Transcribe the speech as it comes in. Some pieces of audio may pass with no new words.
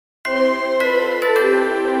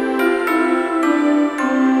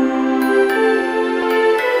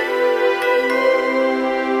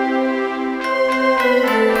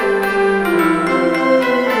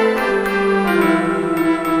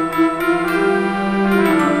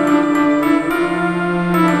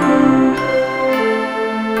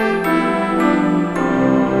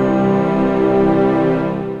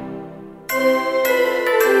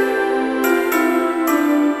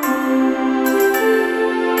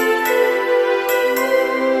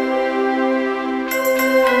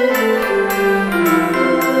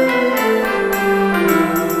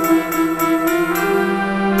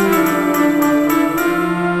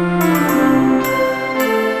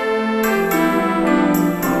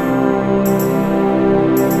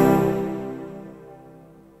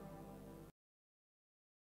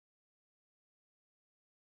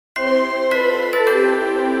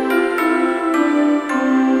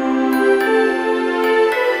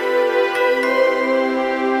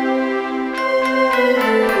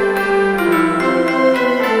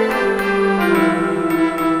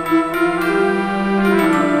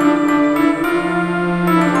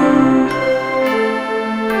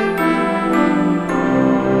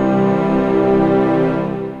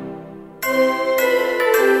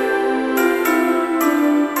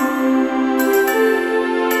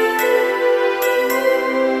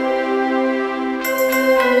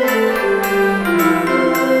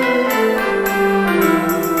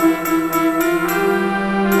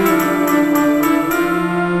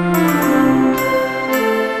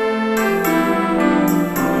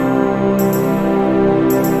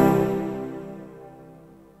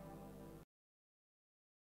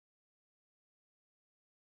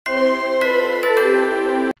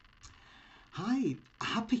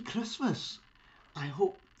Christmas! I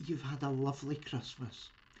hope you've had a lovely Christmas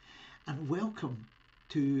and welcome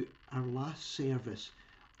to our last service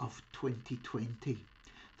of 2020.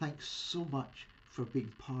 Thanks so much for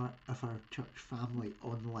being part of our church family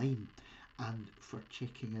online and for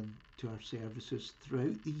checking in to our services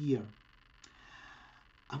throughout the year.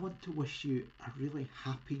 I want to wish you a really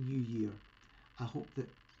happy new year. I hope that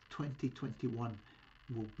 2021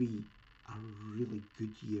 will be a really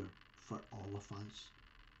good year for all of us.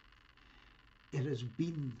 It has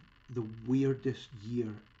been the weirdest year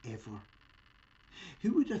ever.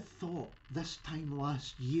 Who would have thought this time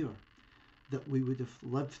last year that we would have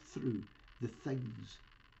lived through the things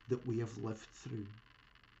that we have lived through?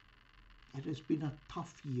 It has been a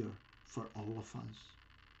tough year for all of us.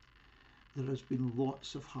 There has been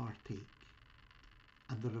lots of heartache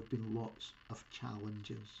and there have been lots of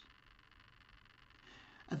challenges.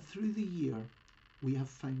 And through the year, we have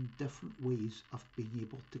found different ways of being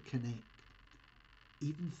able to connect,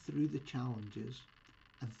 even through the challenges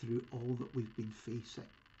and through all that we've been facing.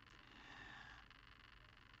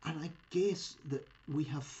 And I guess that we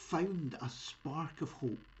have found a spark of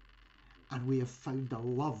hope and we have found a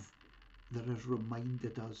love that has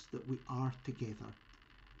reminded us that we are together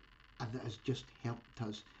and that has just helped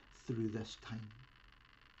us through this time.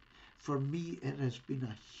 For me, it has been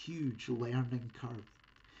a huge learning curve.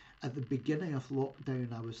 At the beginning of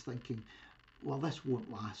lockdown, I was thinking, well, this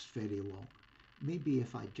won't last very long. Maybe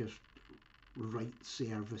if I just write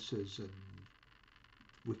services and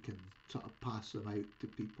we can sort of pass them out to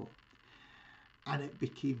people. And it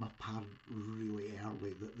became apparent really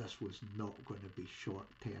early that this was not going to be short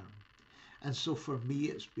term. And so for me,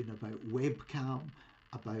 it's been about webcam,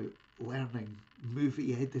 about learning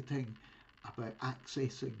movie editing, about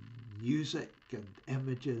accessing music and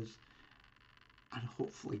images, and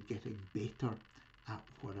hopefully getting better at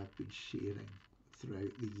what I've been sharing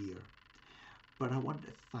throughout the year. But I want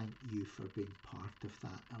to thank you for being part of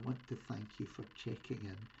that. I want to thank you for checking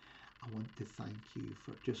in. I want to thank you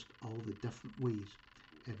for just all the different ways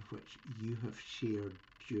in which you have shared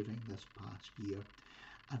during this past year,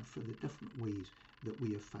 and for the different ways that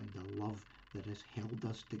we have found a love that has held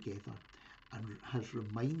us together and has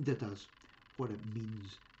reminded us what it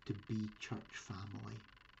means to be church family.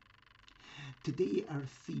 Today our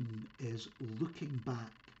theme is looking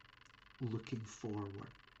back, looking forward.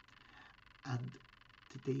 And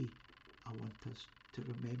today I want us to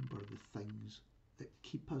remember the things that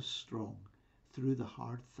keep us strong through the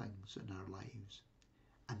hard things in our lives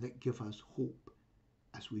and that give us hope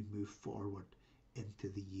as we move forward into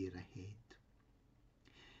the year ahead.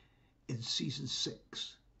 In season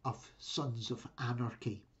 6 of Sons of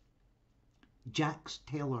Anarchy, Jax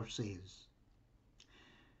Teller says,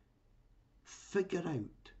 figure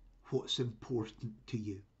out what's important to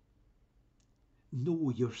you.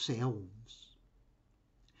 Know yourselves.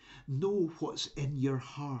 Know what's in your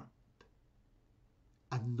heart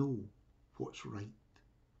and know what's right.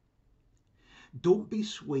 Don't be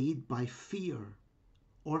swayed by fear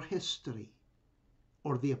or history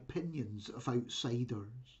or the opinions of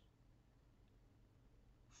outsiders.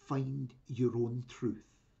 Find your own truth.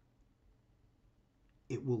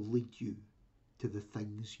 It will lead you to the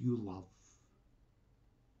things you love.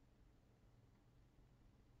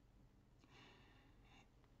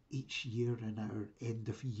 Each year in our end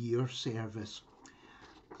of year service,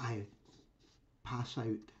 I pass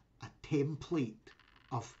out a template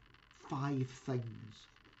of 5 things.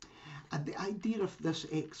 And the idea of this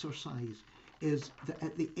exercise is that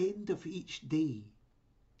at the end of each day,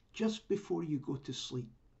 just before you go to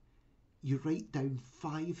sleep, you write down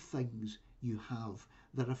 5 things you have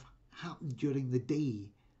that have happened during the day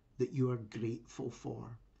that you are grateful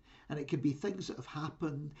for. And it can be things that have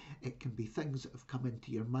happened, it can be things that have come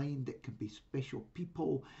into your mind, it can be special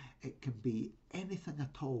people, it can be anything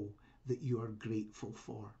at all that you are grateful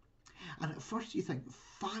for. And at first you think,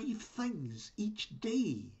 5 things each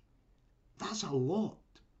day, that's a lot.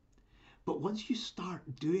 But once you start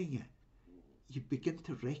doing it, you begin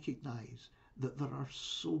to recognise that there are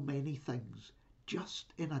so many things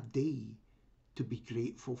just in a day to be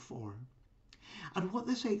grateful for. And what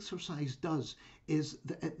this exercise does is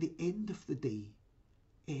that at the end of the day,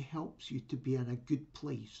 it helps you to be in a good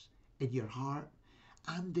place in your heart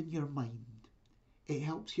and in your mind. It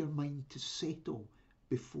helps your mind to settle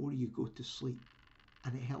before you go to sleep,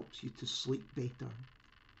 and it helps you to sleep better,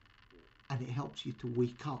 and it helps you to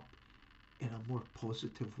wake up in a more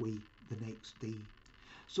positive way the next day.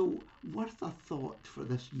 So worth a thought for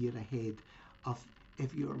this year ahead of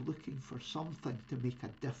if you're looking for something to make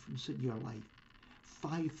a difference in your life,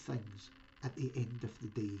 5 things at the end of the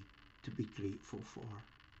day to be grateful for.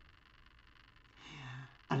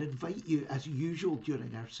 I invite you, as usual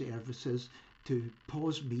during our services, to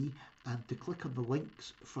pause me and to click on the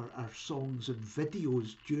links for our songs and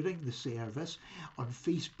videos during the service. On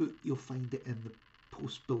Facebook, you'll find it in the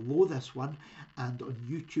post below this one, and on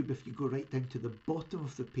YouTube, if you go right down to the bottom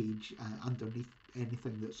of the page, underneath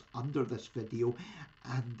anything that's under this video,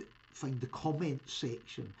 and find the comments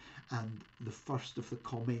section, and the first of the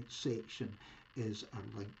comments section is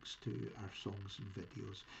our links to our songs and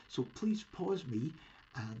videos. So please pause me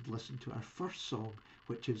and listen to our first song,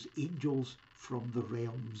 which is Angels from the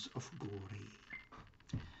Realms of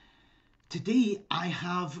Glory. Today I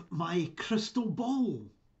have my crystal ball.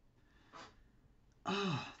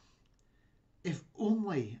 If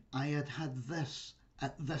only I had had this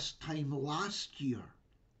at this time last year.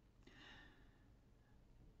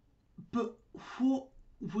 But what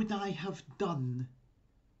would I have done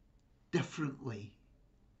differently?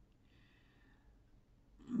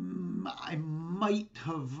 I might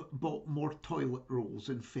have bought more toilet rolls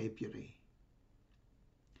in February.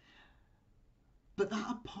 But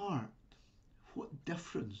that apart, what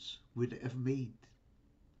difference would it have made?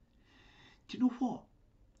 Do you know what?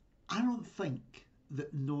 I don't think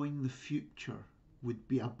that knowing the future would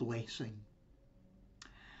be a blessing.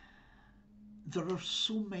 There are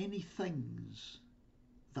so many things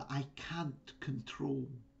that I can't control,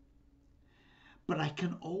 but I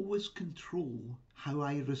can always control how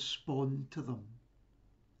I respond to them.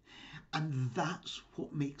 And that's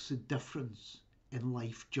what makes a difference in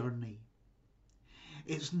life journey.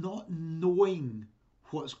 It's not knowing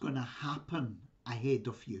what's going to happen ahead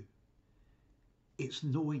of you. It's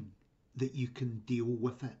knowing that you can deal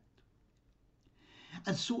with it.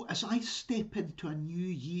 And so as I step into a new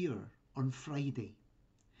year on Friday,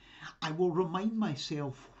 I will remind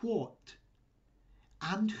myself what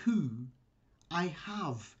and who I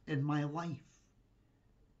have in my life.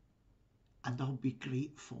 And I'll be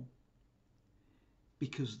grateful,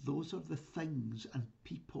 because those are the things and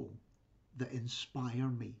people that inspire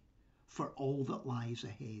me for all that lies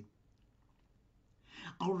ahead.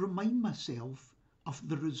 I'll remind myself of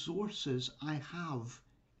the resources I have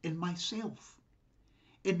in myself,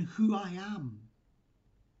 in who I am.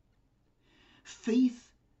 Faith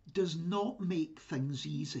does not make things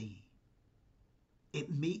easy. It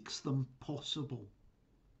makes them possible.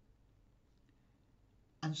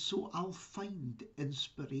 And so I'll find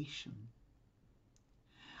inspiration.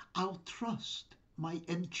 I'll trust my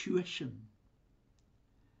intuition.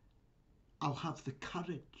 I'll have the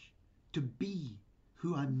courage to be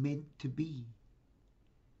who I'm meant to be.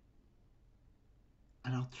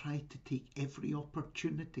 And I'll try to take every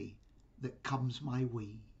opportunity that comes my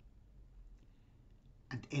way.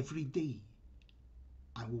 And every day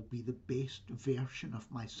I will be the best version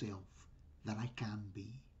of myself that I can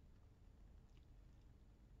be.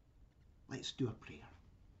 Let's do a prayer.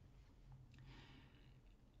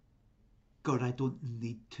 God, I don't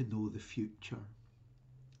need to know the future,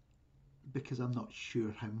 because I'm not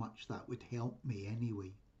sure how much that would help me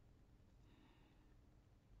anyway.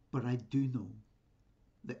 But I do know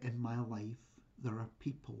that in my life there are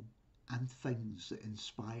people and things that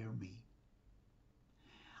inspire me.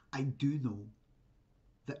 I do know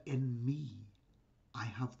that in me I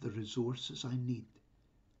have the resources I need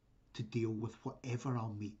to deal with whatever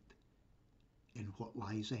I'll meet in what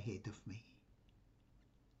lies ahead of me.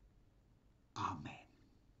 Amen.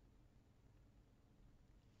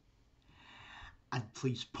 And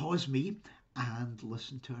please pause me and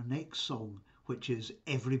listen to our next song, which is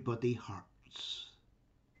Everybody Hurts.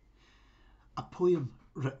 A poem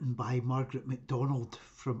written by Margaret MacDonald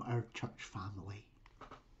from our church family.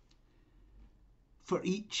 For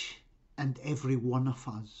each and every one of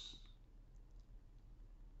us,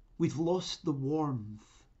 we've lost the warmth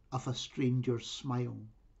of a stranger's smile,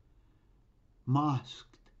 masked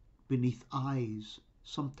beneath eyes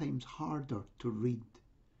sometimes harder to read.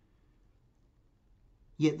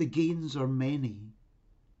 Yet the gains are many,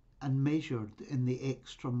 and measured in the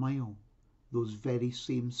extra mile those very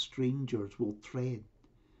same strangers will tread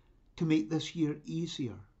to make this year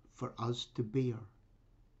easier for us to bear,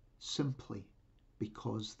 simply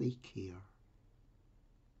because they care.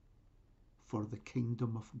 For the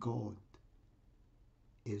kingdom of God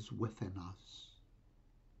is within us.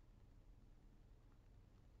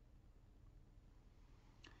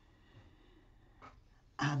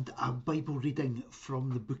 And a Bible reading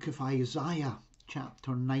from the book of Isaiah,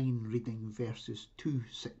 chapter 9, reading verses 2,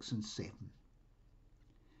 6 and 7.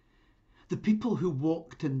 The people who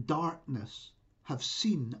walked in darkness have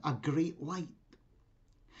seen a great light.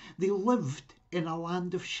 They lived in a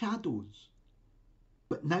land of shadows,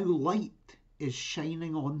 but now light is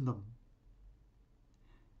shining on them.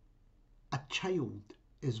 A child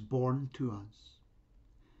is born to us.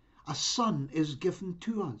 A son is given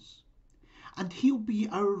to us, and he'll be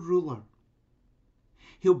our ruler.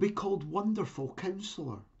 He'll be called Wonderful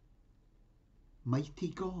Counselor, Mighty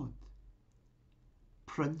God,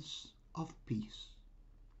 Prince of Peace.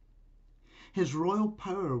 His royal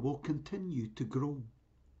power will continue to grow.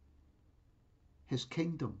 His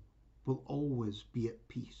kingdom will always be at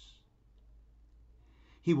peace.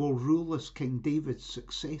 He will rule as King David's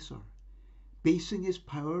successor, basing his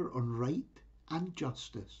power on right and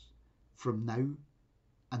justice from now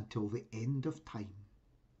until the end of time.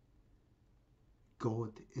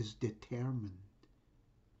 God is determined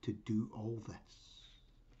to do all this.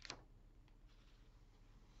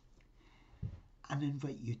 And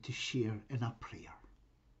invite you to share in a prayer.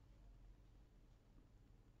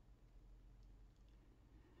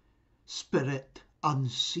 Spirit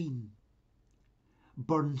unseen,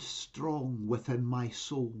 burn strong within my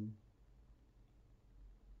soul.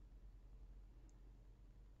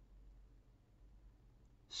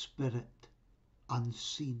 Spirit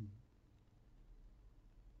unseen,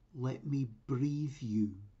 let me breathe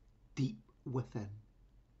you deep within.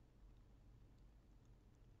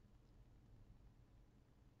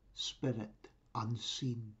 Spirit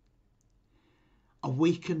unseen,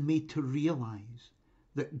 awaken me to realize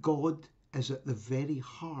that God is at the very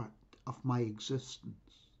heart of my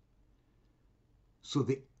existence, so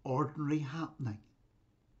the ordinary happening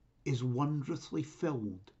is wondrously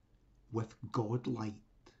filled with God light.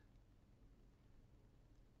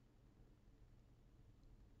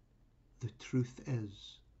 The truth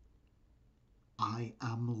is, I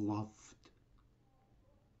am loved.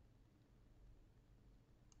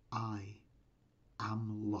 I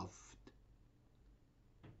am loved.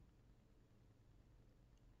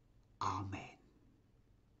 Amen.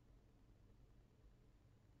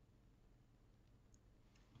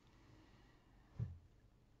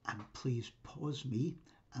 And please pause me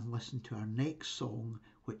and listen to our next song,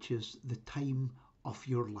 which is The Time of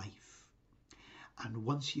Your Life. And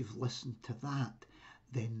once you've listened to that,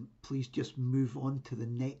 then please just move on to the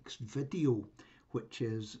next video, which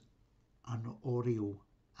is an Oreo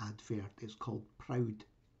advert. It's called Proud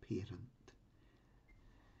Parent.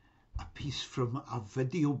 A piece from a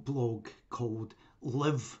video blog called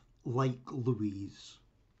Live Like Louise.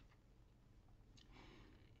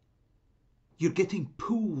 You're getting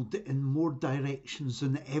pulled in more directions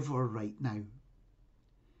than ever right now.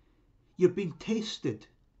 You're being tested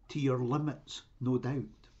to your limits, no doubt.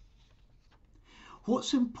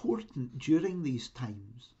 What's important during these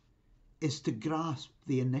times is to grasp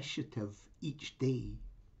the initiative each day.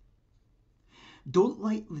 Don't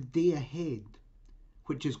let the day ahead,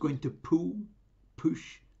 which is going to pull,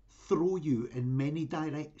 push, throw you in many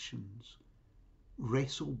directions,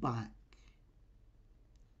 wrestle back.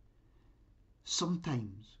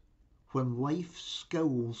 Sometimes, when life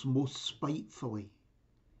scowls most spitefully,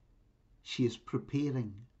 she is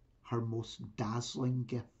preparing her most dazzling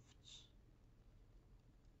gifts.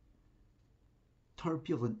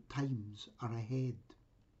 Turbulent times are ahead,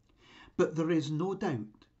 but there is no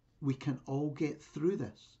doubt we can all get through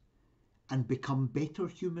this and become better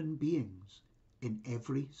human beings in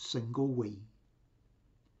every single way.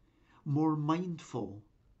 More mindful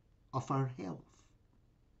of our health,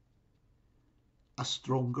 a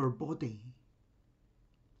stronger body,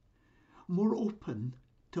 more open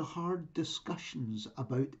to hard discussions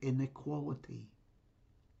about inequality,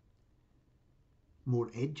 more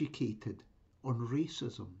educated on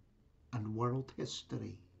racism and world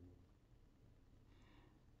history,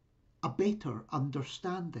 a better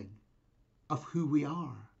understanding of who we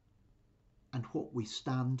are and what we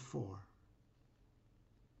stand for,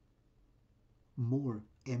 more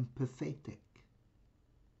empathetic,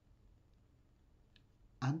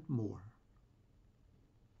 and more.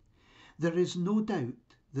 There is no doubt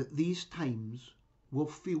that these times will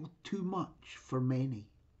feel too much for many.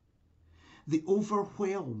 The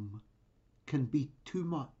overwhelm can be too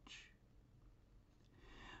much.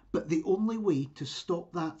 But the only way to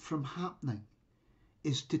stop that from happening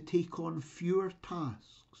is to take on fewer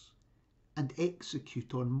tasks and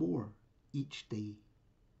execute on more each day.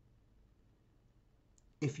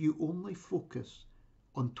 If you only focus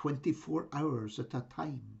on 24 hours at a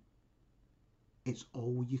time, it's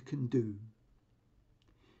all you can do.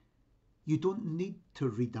 You don't need to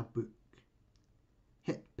read a book,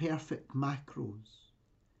 hit perfect macros,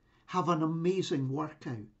 have an amazing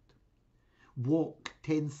workout, walk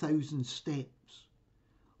 10,000 steps,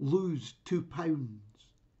 lose 2 pounds,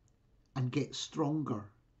 and get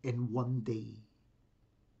stronger in one day.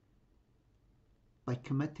 By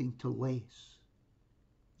committing to less,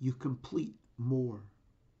 you complete more.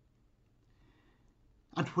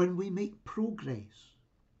 And when we make progress,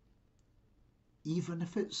 even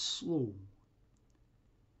if it's slow,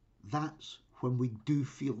 that's when we do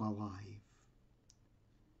feel alive.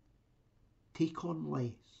 Take on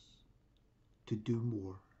less to do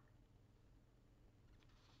more.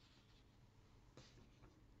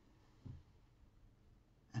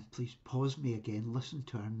 And please pause me again, listen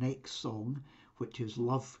to our next song, which is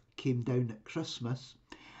Love Came Down at Christmas,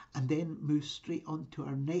 and then move straight on to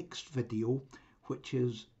our next video, which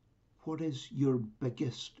is What is your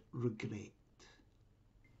biggest regret?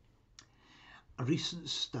 A recent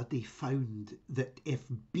study found that if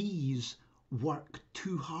bees work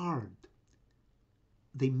too hard,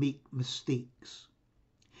 they make mistakes.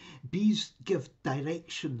 Bees give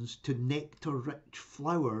directions to nectar-rich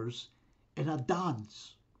flowers in a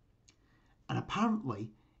dance. And apparently,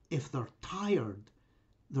 if they're tired,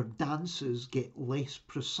 their dances get less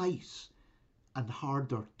precise and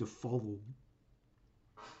harder to follow.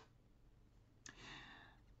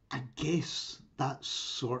 I guess that's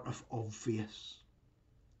sort of obvious.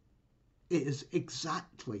 It is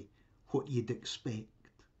exactly what you'd expect.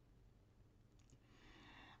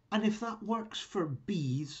 And if that works for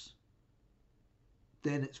bees,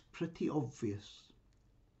 then it's pretty obvious.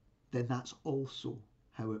 Then that's also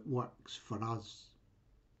how it works for us.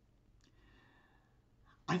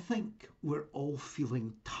 I think we're all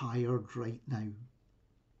feeling tired right now.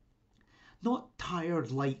 Not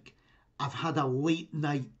tired like I've had a late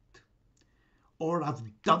night or I've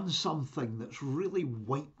done something that's really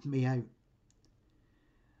wiped me out.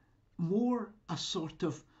 More a sort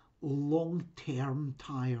of long-term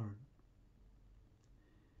tired.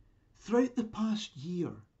 Throughout the past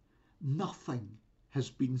year, nothing has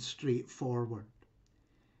been straightforward.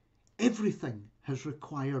 Everything has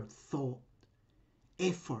required thought,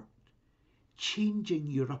 effort, changing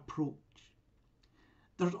your approach.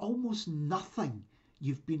 There's almost nothing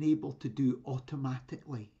you've been able to do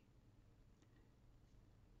automatically.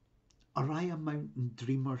 Araya Mountain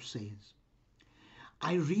Dreamer says,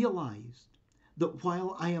 I realised that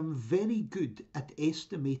while I am very good at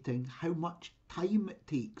estimating how much time it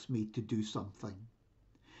takes me to do something,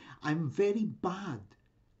 I'm very bad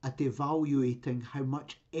at evaluating how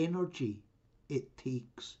much energy it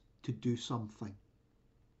takes to do something.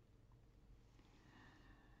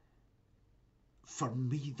 For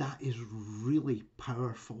me, that is really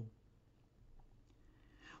powerful.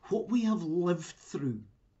 What we have lived through,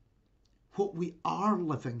 what we are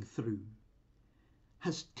living through,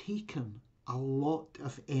 has taken a lot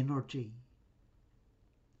of energy.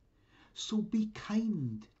 So be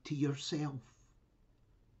kind to yourself.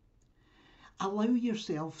 Allow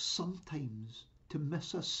yourself sometimes to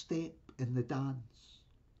miss a step in the dance,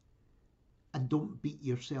 and don't beat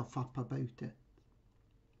yourself up about it.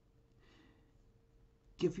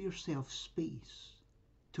 Give yourself space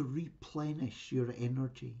to replenish your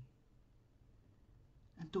energy,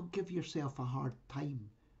 and don't give yourself a hard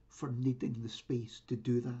time for needing the space to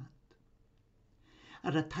do that.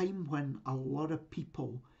 At a time when a lot of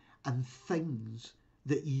people and things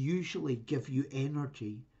that usually give you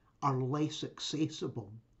energy are less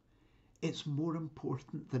accessible, it's more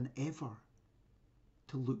important than ever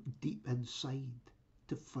to look deep inside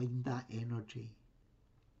to find that energy.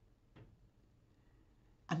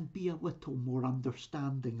 And be a little more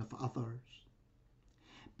understanding of others,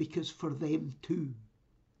 because for them too,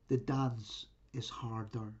 the dance is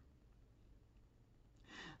harder.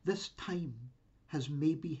 This time has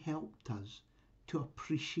maybe helped us to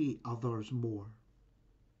appreciate others more,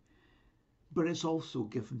 but it's also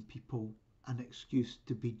given people an excuse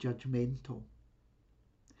to be judgmental.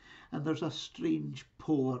 And there's a strange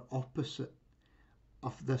polar opposite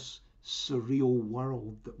of this surreal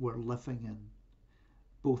world that we're living in,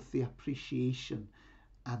 both the appreciation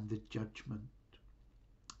and the judgment.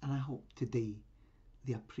 And I hope today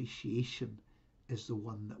the appreciation is the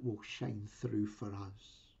one that will shine through for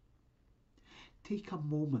us. Take a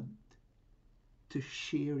moment to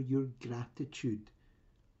share your gratitude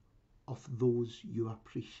of those you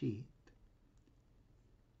appreciate,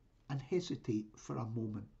 and hesitate for a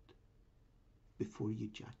moment before you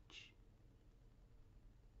judge.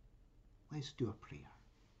 Let's do a prayer.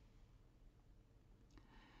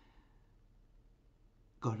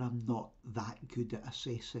 God, I'm not that good at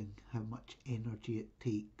assessing how much energy it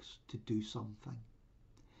takes to do something.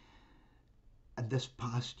 And this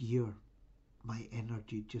past year, my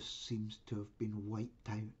energy just seems to have been wiped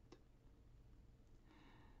out.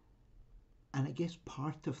 And I guess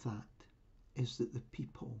part of that is that the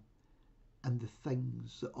people and the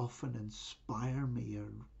things that often inspire me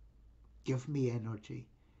or give me energy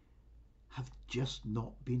have just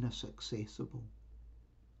not been as accessible.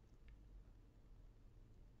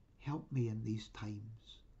 Help me in these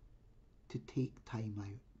times to take time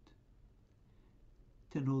out,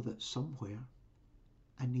 to know that somewhere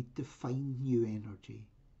I need to find new energy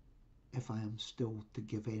if I am still to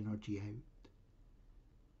give energy out.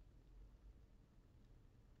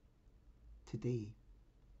 Today,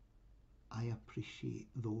 I appreciate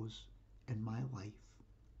those in my life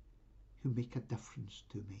who make a difference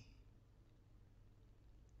to me.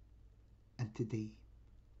 And today,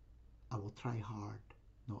 I will try hard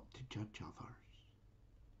not to judge others.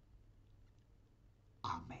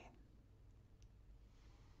 Amen.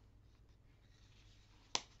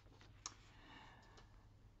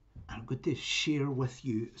 I'm going to share with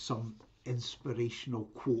you some inspirational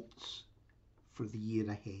quotes for the year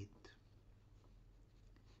ahead.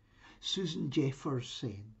 Susan Jeffers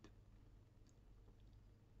said,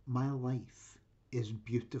 "My life is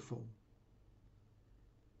beautiful.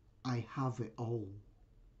 I have it all.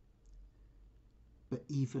 But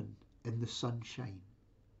even in the sunshine,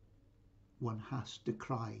 one has to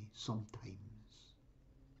cry sometimes."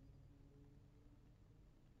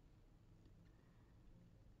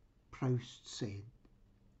 Proust said,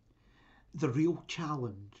 "The real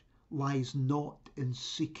challenge lies not in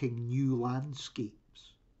seeking new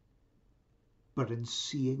landscapes, but in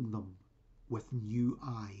seeing them with new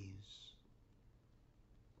eyes."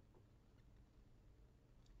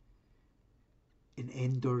 In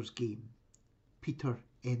Ender's Game, Peter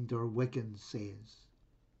Ender Wiggins says,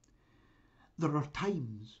 "There are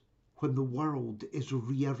times when the world is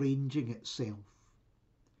rearranging itself,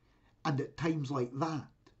 and at times like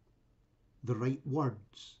that, the right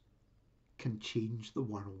words can change the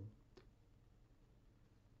world."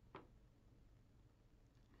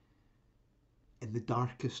 In The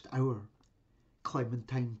Darkest Hour,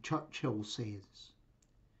 Clementine Churchill says,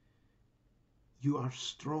 "You are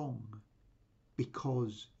strong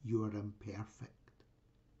because you are imperfect.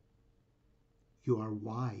 You are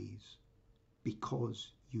wise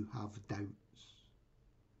because you have doubts."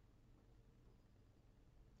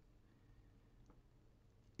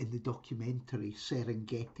 In the documentary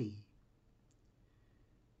Serengeti,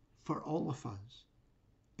 "For all of us,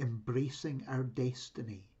 embracing our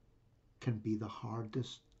destiny can be the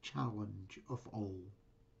hardest challenge of all."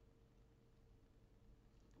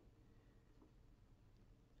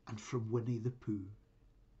 And from Winnie the Pooh,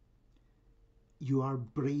 "You are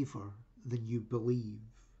braver than you believe,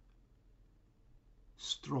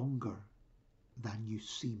 stronger than you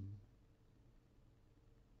seem,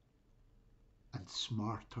 and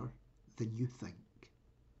smarter than you think."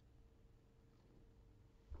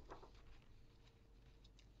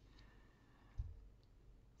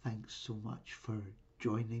 Thanks so much for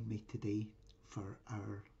joining me today for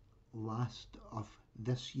our last of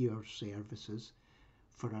this year's services,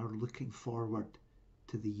 for our looking forward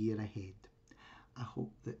to the year ahead. I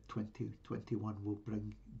hope that 2021 will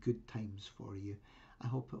bring good times for you. I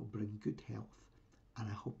hope it will bring good health, and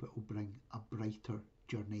I hope it will bring a brighter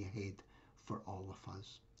journey ahead for all of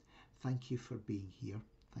us. Thank you for being here.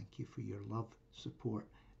 Thank you for your love, support,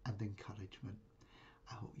 and encouragement.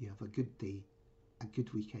 I hope you have a good day, a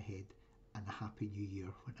good week ahead, and a happy new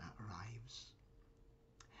year when it arrives.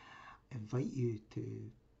 I invite you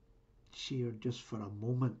to share just for a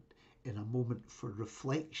moment, in a moment for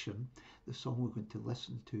reflection. The song we're going to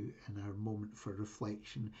listen to in our moment for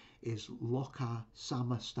reflection is Loka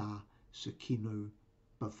Samasta Sukino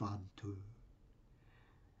Bhavantu.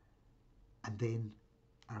 And then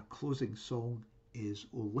our closing song is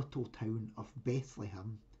O Little Town of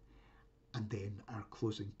Bethlehem. And then our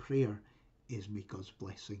closing prayer is May God's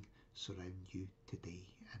blessing surround you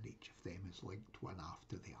today. And each of them is linked one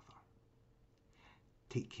after the other.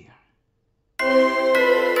 Take care.